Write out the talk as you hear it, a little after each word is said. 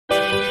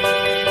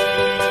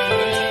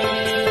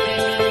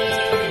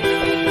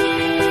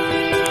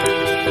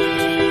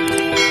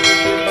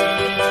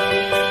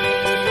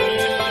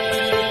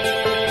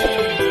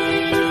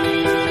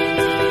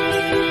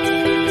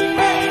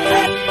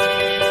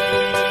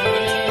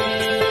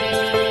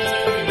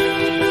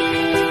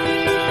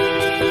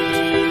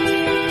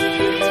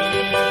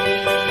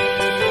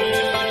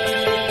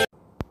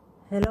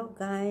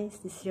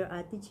is your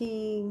Ate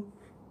Jhing.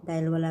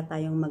 Dahil wala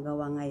tayong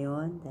magawa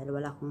ngayon, dahil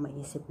wala akong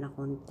maisip na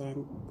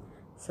content.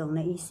 So,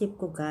 naisip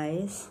ko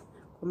guys,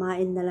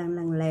 kumain na lang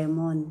ng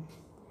lemon.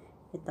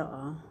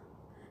 Ito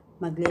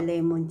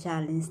magle-lemon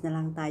challenge na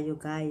lang tayo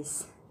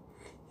guys.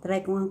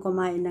 Try ko nga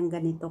kumain ng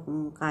ganito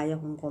kung kaya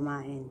kong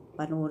kumain.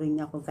 Panuorin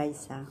niyo ako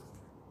guys ha.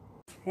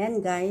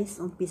 Ayan guys,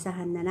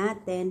 umpisahan na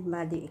natin.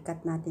 Bali,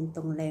 ikat natin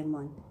tong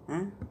lemon.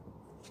 Ha?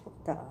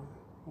 Ito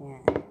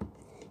ayan.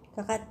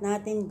 Kakat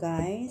natin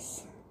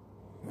guys.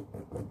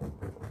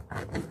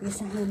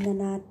 Umpisahan na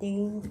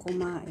natin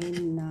kumain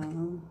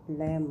ng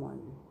lemon.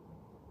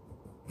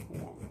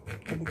 Ayan.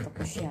 Ganito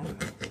ko siya.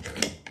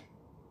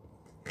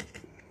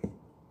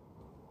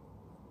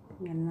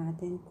 Tingnan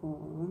natin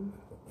kung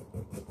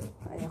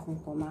kaya kong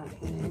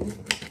kumain.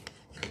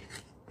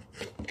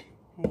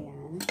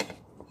 Ayan.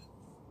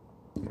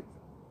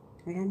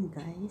 Ayan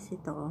guys,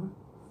 ito.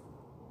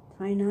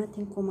 Try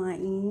natin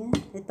kumain.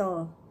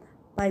 Ito,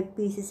 5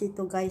 pieces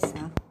ito guys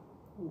ha.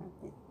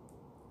 Natin.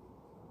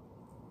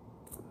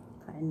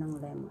 Kain ng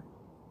lemon.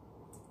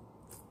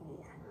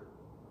 Ayan.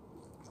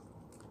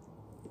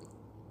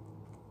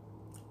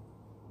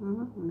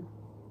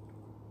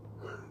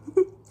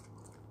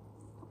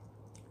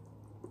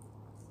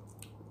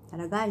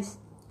 Tara guys.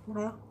 Ano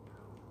kayo?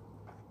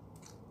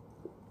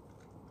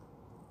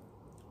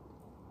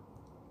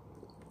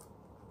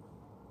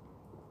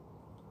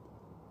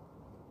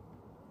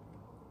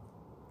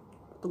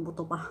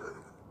 Buto-buto pa.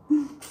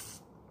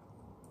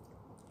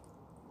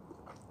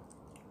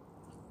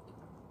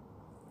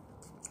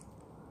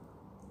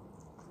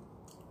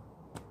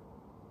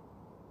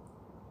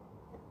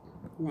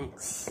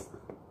 Next.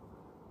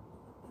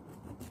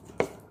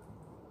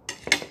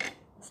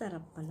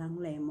 Sarap palang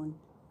lemon.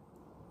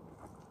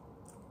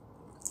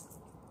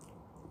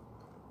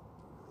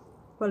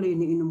 Pala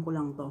iniinom ko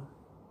lang to.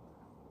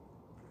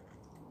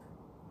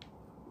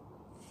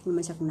 Hindi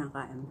man siya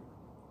kinakain.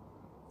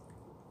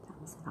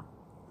 Sarap.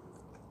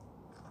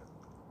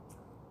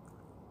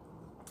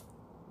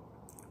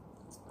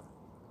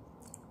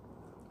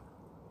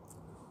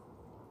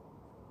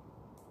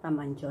 Come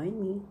and join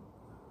me.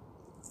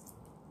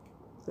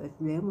 With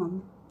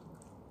lemon.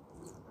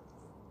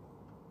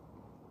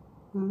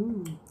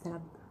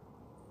 Sarap.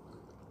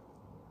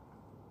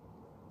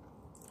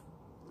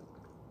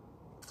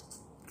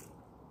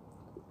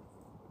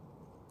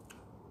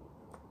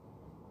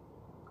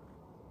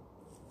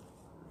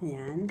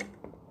 Ayan.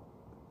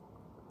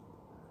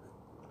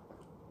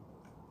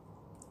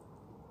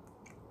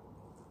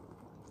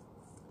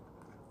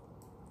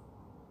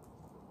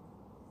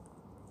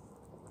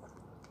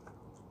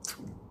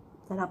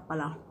 Sarap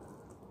pala.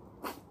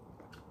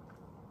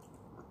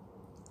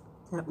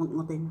 Sarap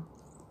mut-mutin.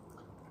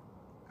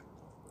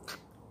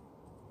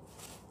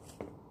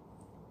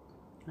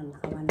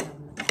 Nakawan lang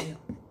na tayo.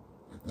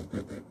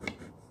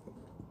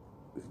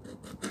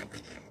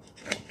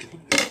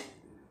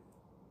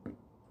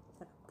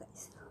 Sarap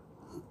guys.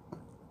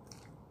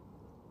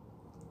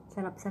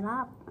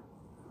 Sarap-sarap.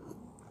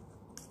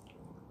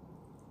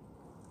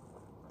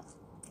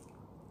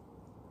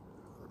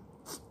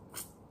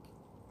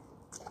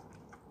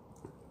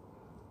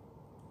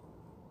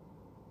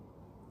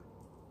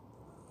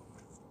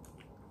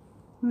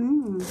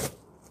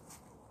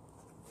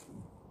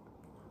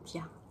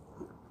 Siya.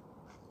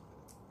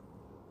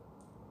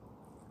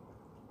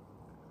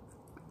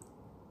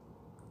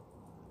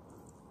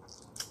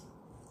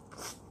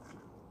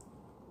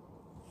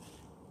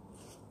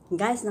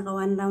 Guys, naka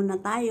 1 round na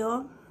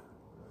tayo.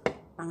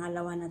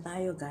 Pangalawa na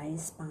tayo,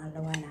 guys.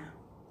 Pangalawa na.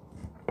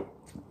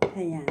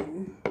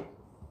 Ayan.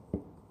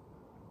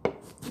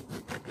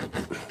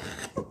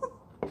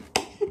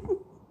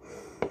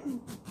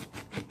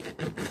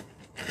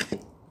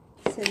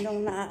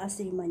 Sinong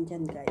naaasiman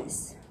dyan,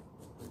 guys?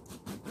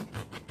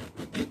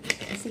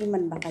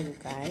 Asiman ba kayo,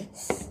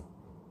 guys?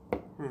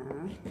 Ha?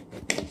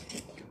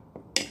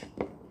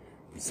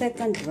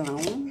 Second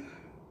round.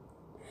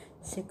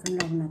 Second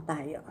round na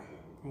tayo.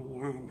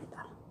 Ayan,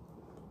 ito.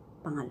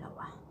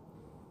 Pangalawa.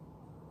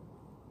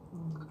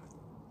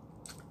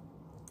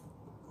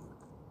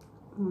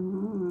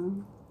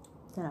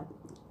 Sarap.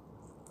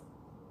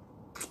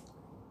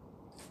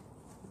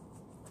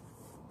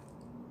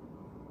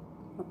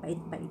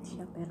 Mapait-pait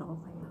siya, pero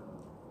okay.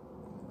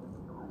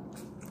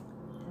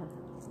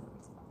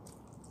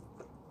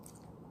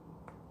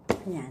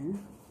 Ayan.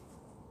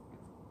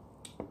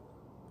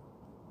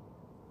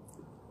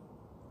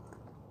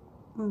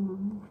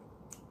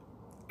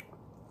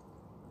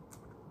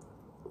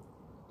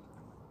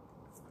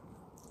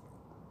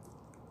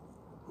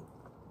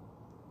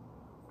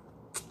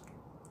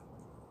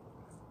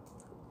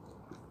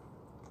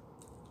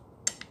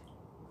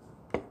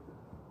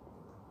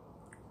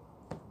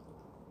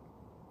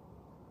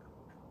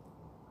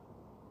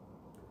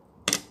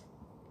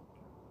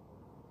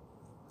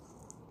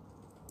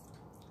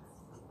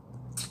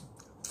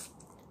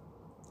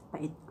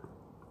 Pait.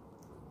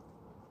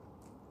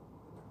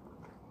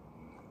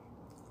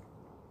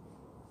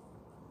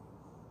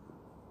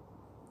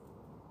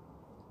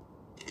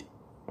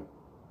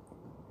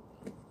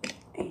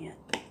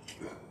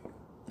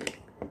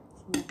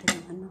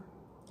 ano.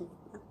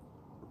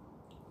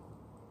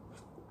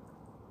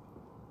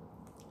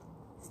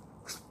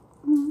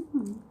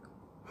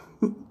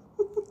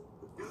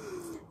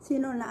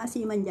 Sino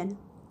naasiman dyan?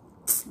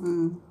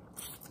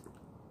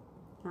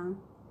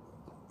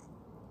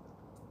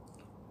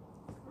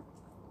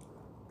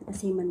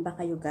 Naasiman ba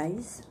kayo,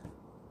 guys?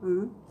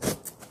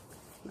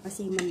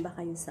 Naasiman ba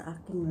kayo sa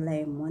aking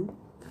lemon?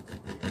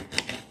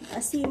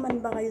 Naasiman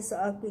ba kayo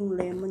sa aking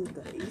lemon,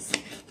 guys?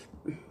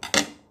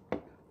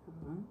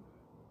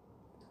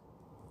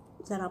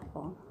 Sarap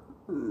po.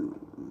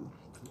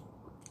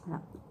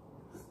 Sarap.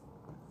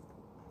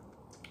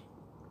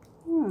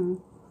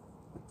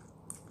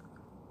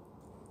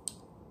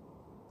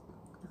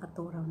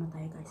 Nakaturaw na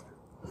tayo, guys.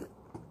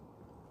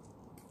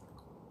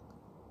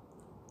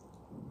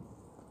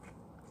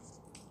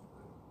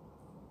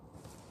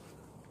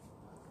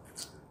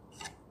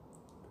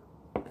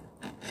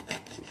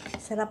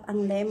 Sarap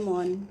ang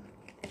lemon.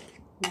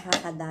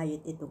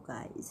 Nakaka-diet ito,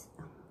 guys.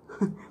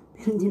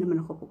 Pero hindi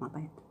naman ako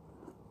pumapayat.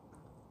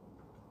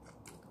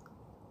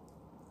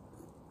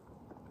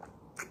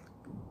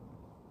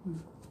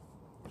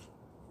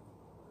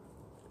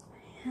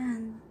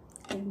 Ayan.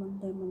 Lemon,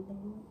 lemon,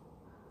 lemon.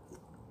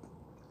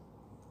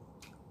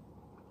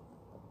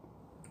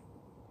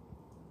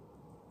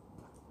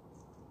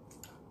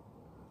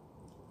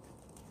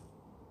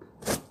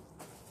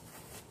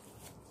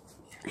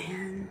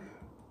 Ayan.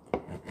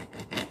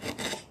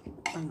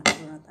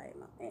 Pangatlo na tayo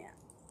mamaya.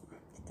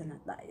 Dito na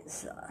tayo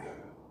sa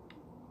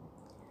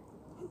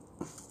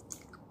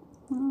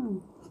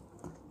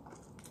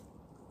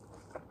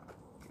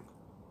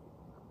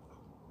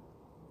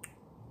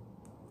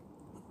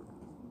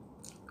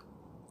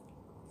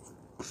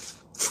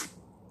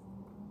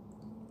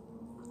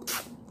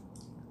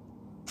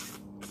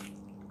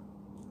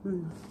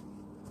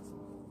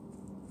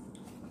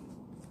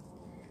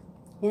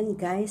Yan,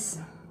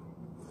 guys.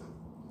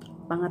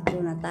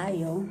 Pangatlo na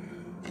tayo.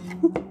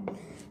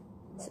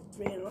 Sa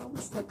 3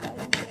 rounds na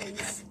tayo,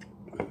 guys.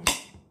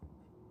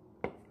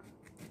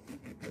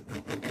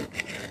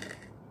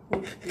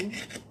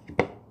 Ayan.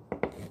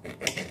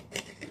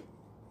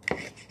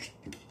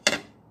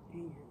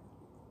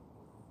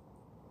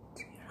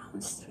 3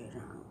 rounds, 3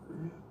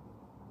 rounds.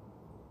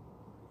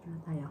 Ano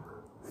tayo?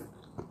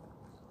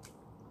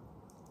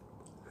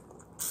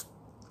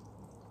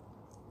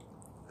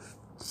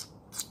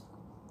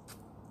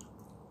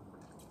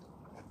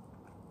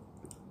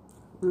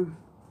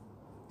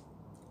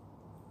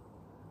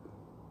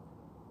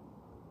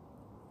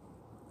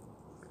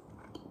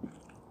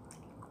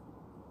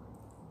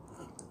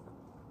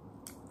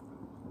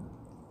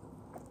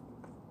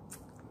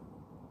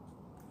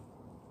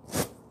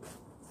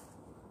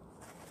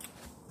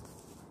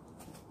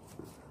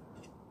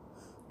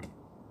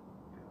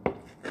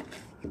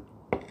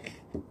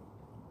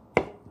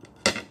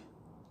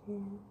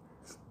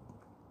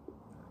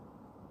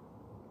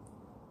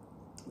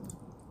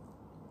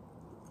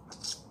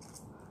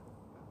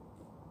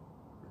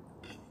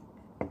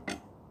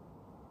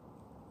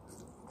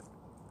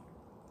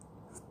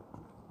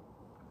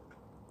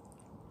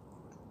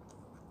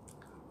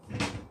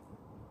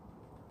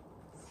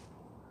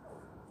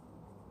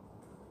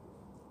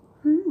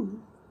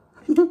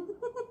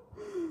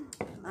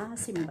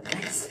 Maasim ba,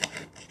 guys?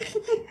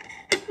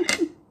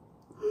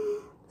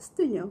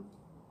 Gusto nyo?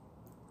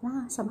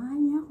 Samahan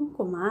niya akong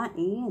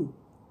kumain.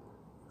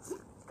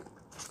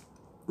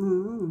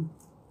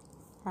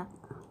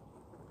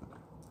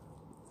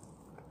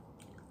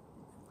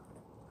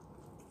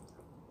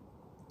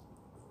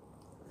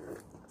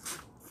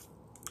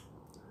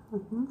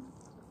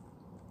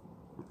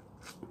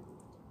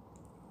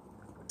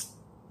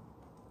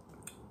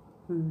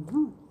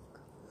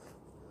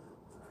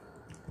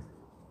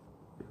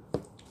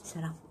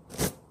 Sarap.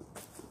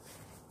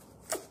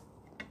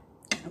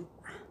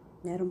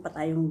 Meron pa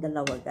tayong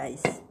dalawa,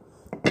 guys.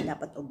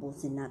 Dapat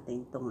ubusin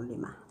natin itong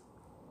 5.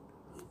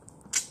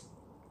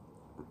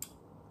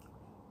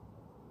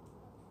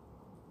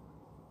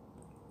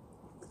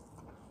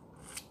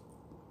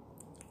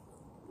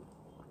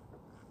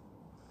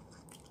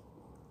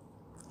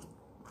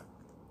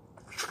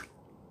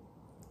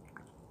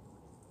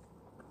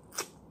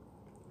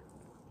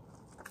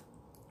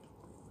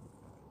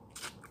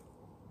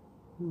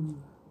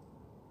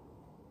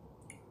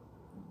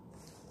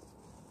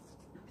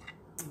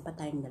 Pa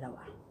tayong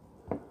dalawa.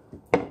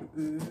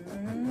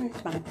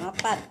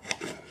 Pang-apat.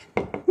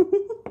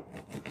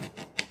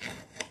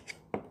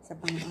 Sa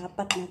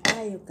pang-apat na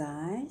tayo,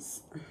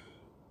 guys.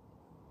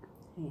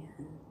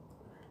 Ayan.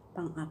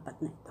 Pang-apat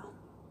na ito.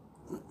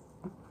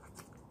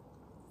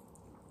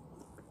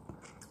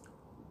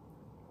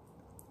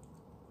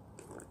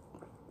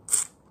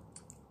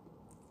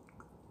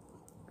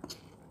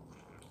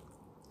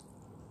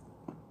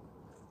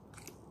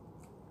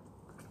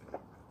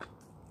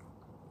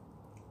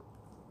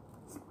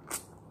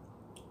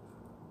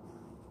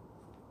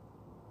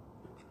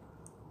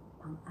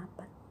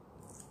 Pang-apat.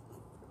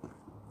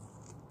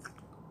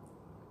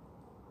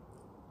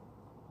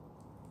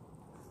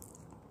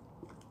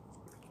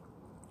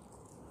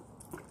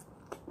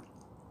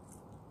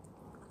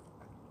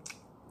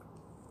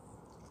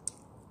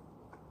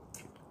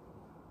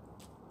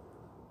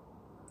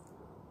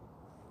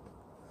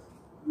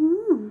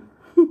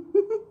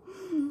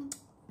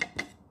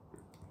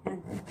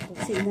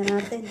 Tapusin na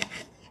natin.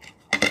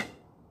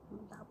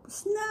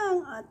 Tapos na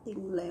ang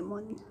ating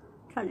lemon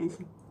challenge.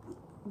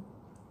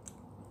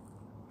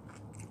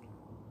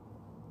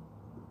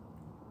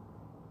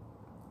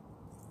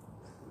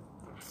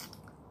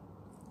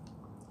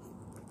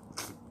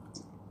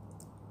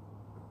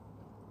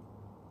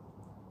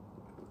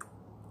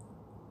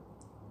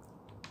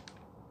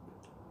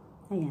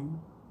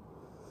 Ayan.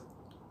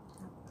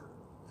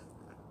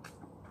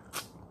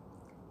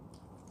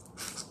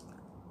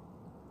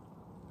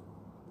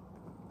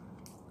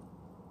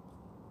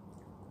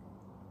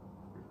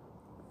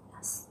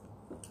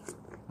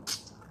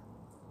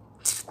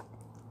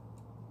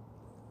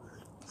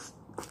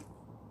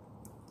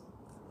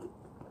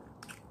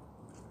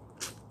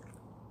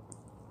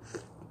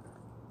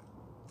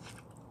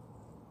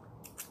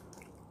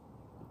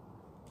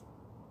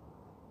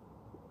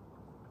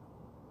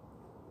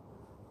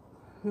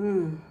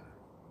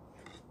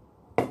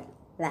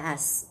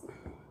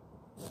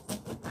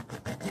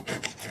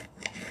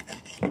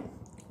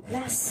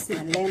 Last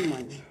na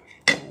lemon.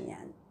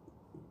 Ayan.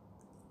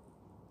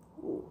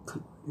 Oh,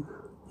 come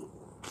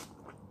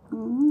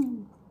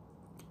on.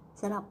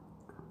 Sarap.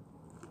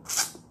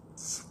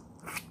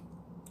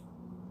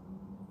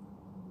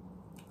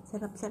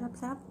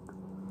 Sarap.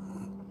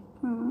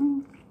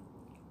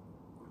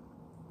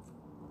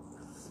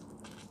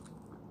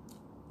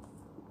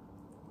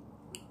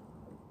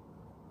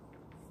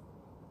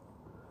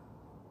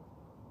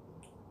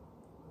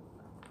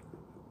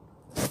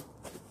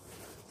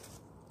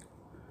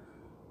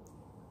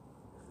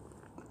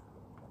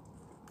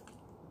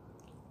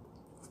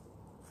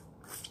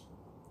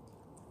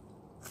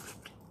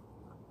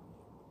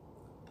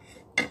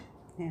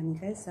 Ayan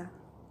guys,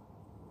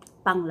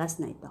 pang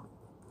last na ito.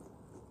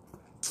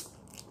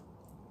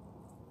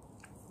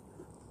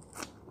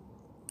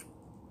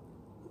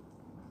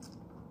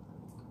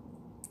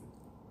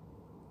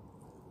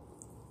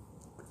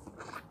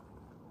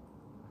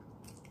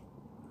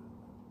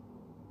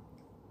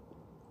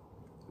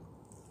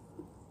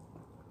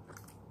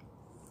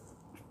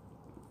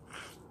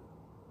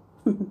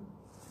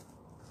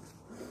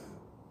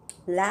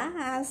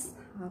 Last,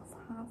 half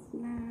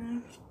na.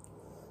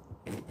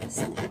 Tapos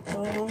na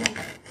ito.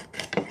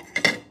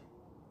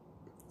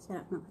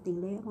 Sarap ng ating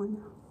lemon.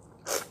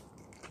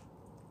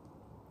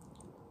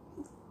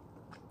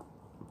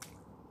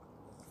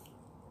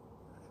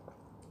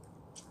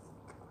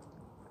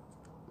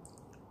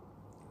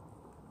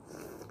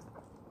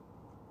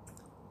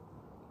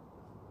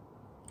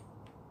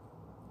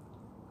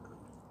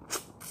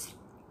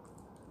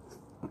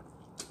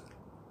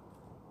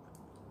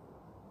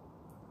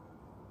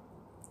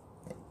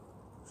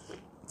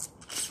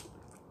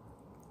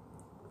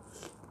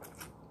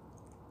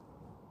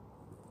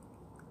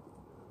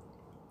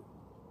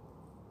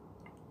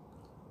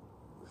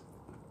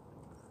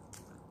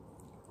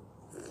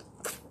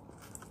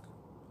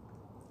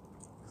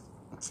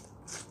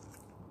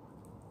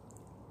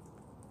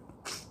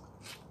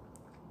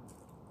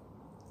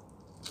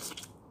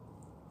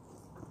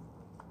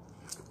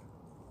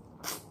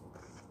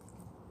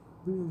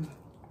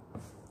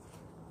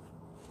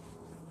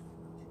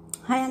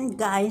 Ayan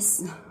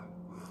guys,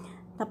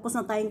 tapos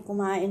na tayong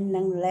kumain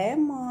ng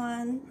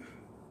lemon.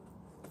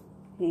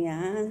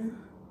 Ayan.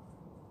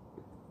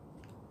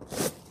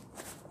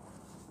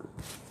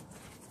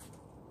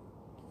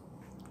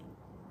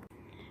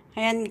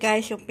 Ayan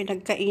guys, yung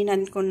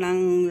pinagkainan ko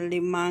ng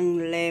 5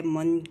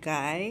 lemon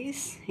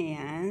guys.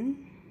 Ayan.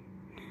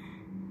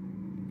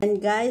 Ayan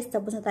guys,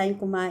 tapos na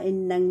tayong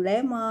kumain ng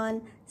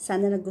lemon.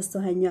 Sana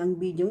nagustuhan nyo ang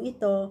video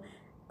ito.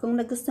 Kung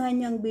nagustuhan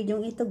nyo ang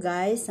video ito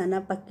guys,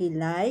 sana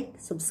paki-like,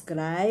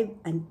 subscribe,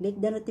 and click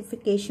the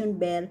notification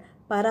bell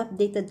para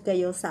updated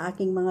kayo sa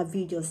aking mga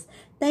videos.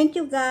 Thank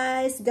you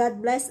guys. God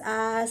bless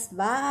us.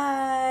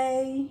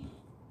 Bye!